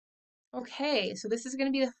Okay, so this is going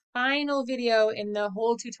to be the final video in the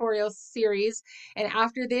whole tutorial series. And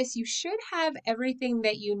after this, you should have everything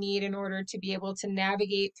that you need in order to be able to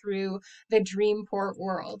navigate through the DreamPort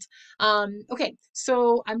world. Okay,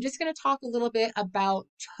 so I'm just going to talk a little bit about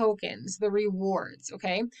tokens, the rewards,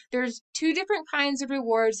 okay? There's two different kinds of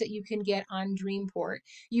rewards that you can get on DreamPort.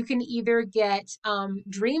 You can either get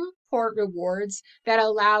DreamPort rewards that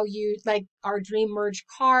allow you, like our Dream Merge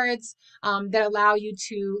cards, that allow you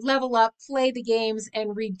to level up, play the games,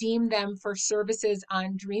 and redeem them for services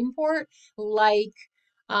on DreamPort, like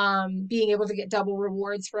being able to get double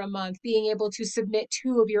rewards for a month, being able to submit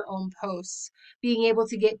two of your own posts, being able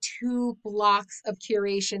to get two blocks of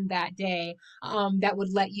curation that day that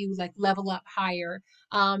would let you like level up higher,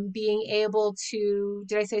 being able to,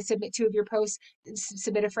 did I say submit two of your posts,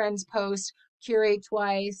 submit a friend's post, curate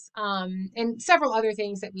twice, and several other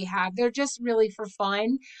things that we have. They're just really for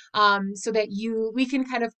fun, so that we can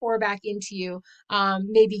kind of pour back into you,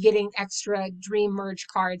 maybe getting extra Dream Merge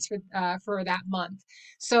cards for that month.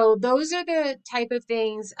 So those are the type of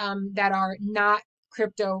things that are not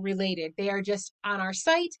crypto related. They are just on our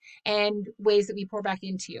site and ways that we pour back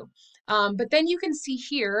into you. But then you can see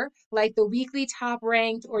here, like the weekly top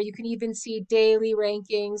ranked, or you can even see daily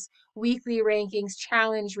rankings, weekly rankings,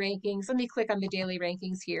 challenge rankings. Let me click on the daily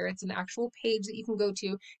rankings here. It's an actual page that you can go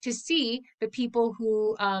to see the people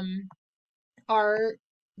who are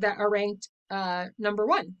that are ranked number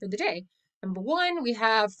one for the day. Number one, we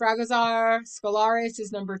have Fragazar. Scolaris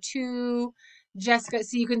is number two. Jessica,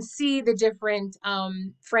 so you can see the different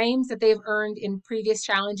frames that they've earned in previous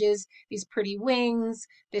challenges. These pretty wings,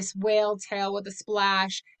 this whale tail with a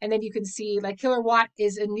splash, and then you can see like Killer Watt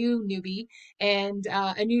is a new newbie and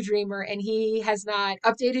a new dreamer, and he has not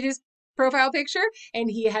updated his profile picture, and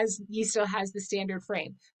he still has the standard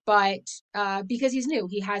frame, but because he's new,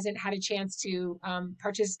 he hasn't had a chance to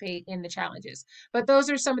participate in the challenges. But those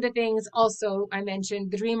are some of the things. Also, I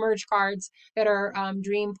mentioned the Dream Merge cards that are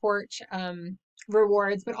DreamPort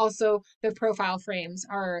rewards, but also the profile frames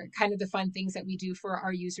are kind of the fun things that we do for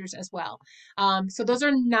our users as well. So those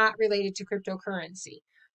are not related to cryptocurrency.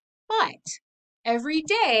 But every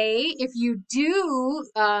day, if you do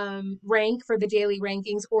rank for the daily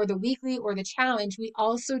rankings or the weekly or the challenge, we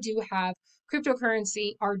also do have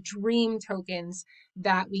cryptocurrency, our dream tokens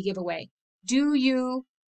that we give away. Do you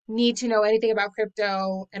need to know anything about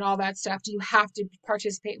crypto and all that stuff? Do you have to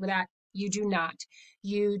participate with that? You do not.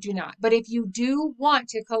 You do not. But if you do want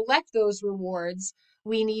to collect those rewards,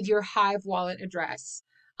 we need your Hive wallet address.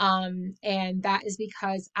 And that is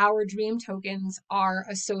because our dream tokens are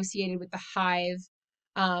associated with the Hive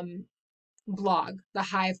um, blog, the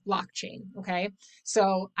Hive blockchain. Okay.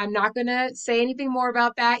 So I'm not going to say anything more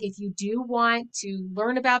about that. If you do want to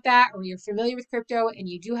learn about that or you're familiar with crypto and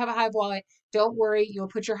you do have a Hive wallet, don't worry. You'll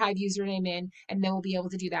put your Hive username in and then we'll be able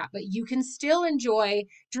to do that. But you can still enjoy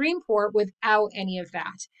DreamPort without any of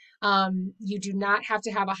that. You do not have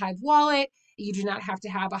to have a Hive wallet. You do not have to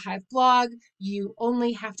have a Hive blog. You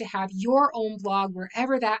only have to have your own blog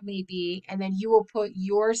wherever that may be. And then you will put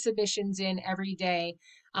your submissions in every day.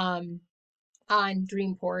 On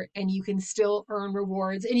DreamPort, and you can still earn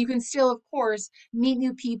rewards, and you can still, of course, meet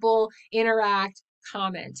new people, interact,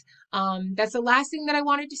 comment. That's the last thing that I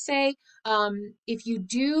wanted to say. If you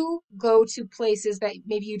do go to places that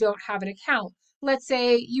maybe you don't have an account, let's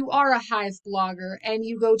say you are a Hive blogger and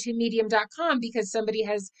you go to medium.com because somebody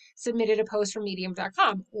has submitted a post from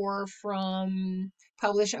medium.com or from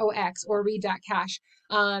PublishOX or read.cash.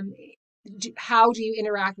 Um, how do you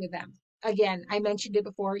interact with them? Again, I mentioned it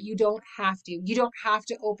before, you don't have to. You don't have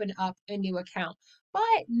to open up a new account. But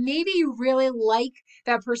maybe you really like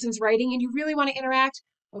that person's writing and you really want to interact.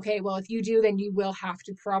 Okay, well, if you do, then you will have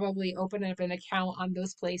to probably open up an account on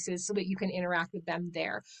those places so that you can interact with them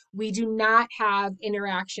there. We do not have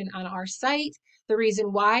interaction on our site. The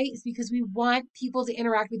reason why is because we want people to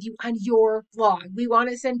interact with you on your blog. We want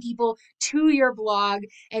to send people to your blog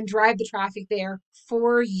and drive the traffic there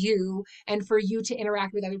for you and for you to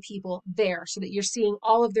interact with other people there so that you're seeing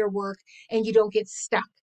all of their work and you don't get stuck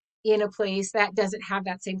in a place that doesn't have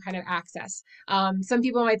that same kind of access. Some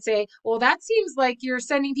people might say, well, that seems like you're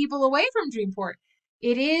sending people away from Dreamport.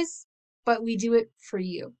 It is, but we do it for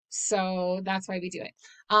you. So that's why we do it.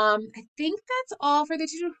 I think that's all for the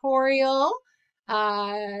tutorial.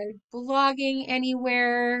 Blogging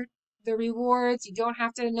anywhere, the rewards, you don't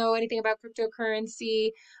have to know anything about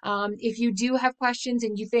cryptocurrency. If you do have questions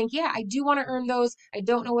and you think, yeah, I do want to earn those, I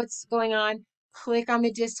don't know what's going on, click on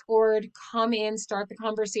the Discord, come in, start the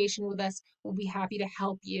conversation with us. We'll be happy to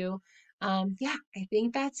help you. Yeah, I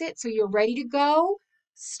think that's it. So you're ready to go.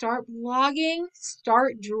 Start blogging,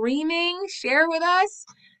 start dreaming, share with us.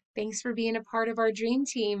 Thanks for being a part of our dream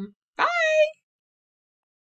team. Bye!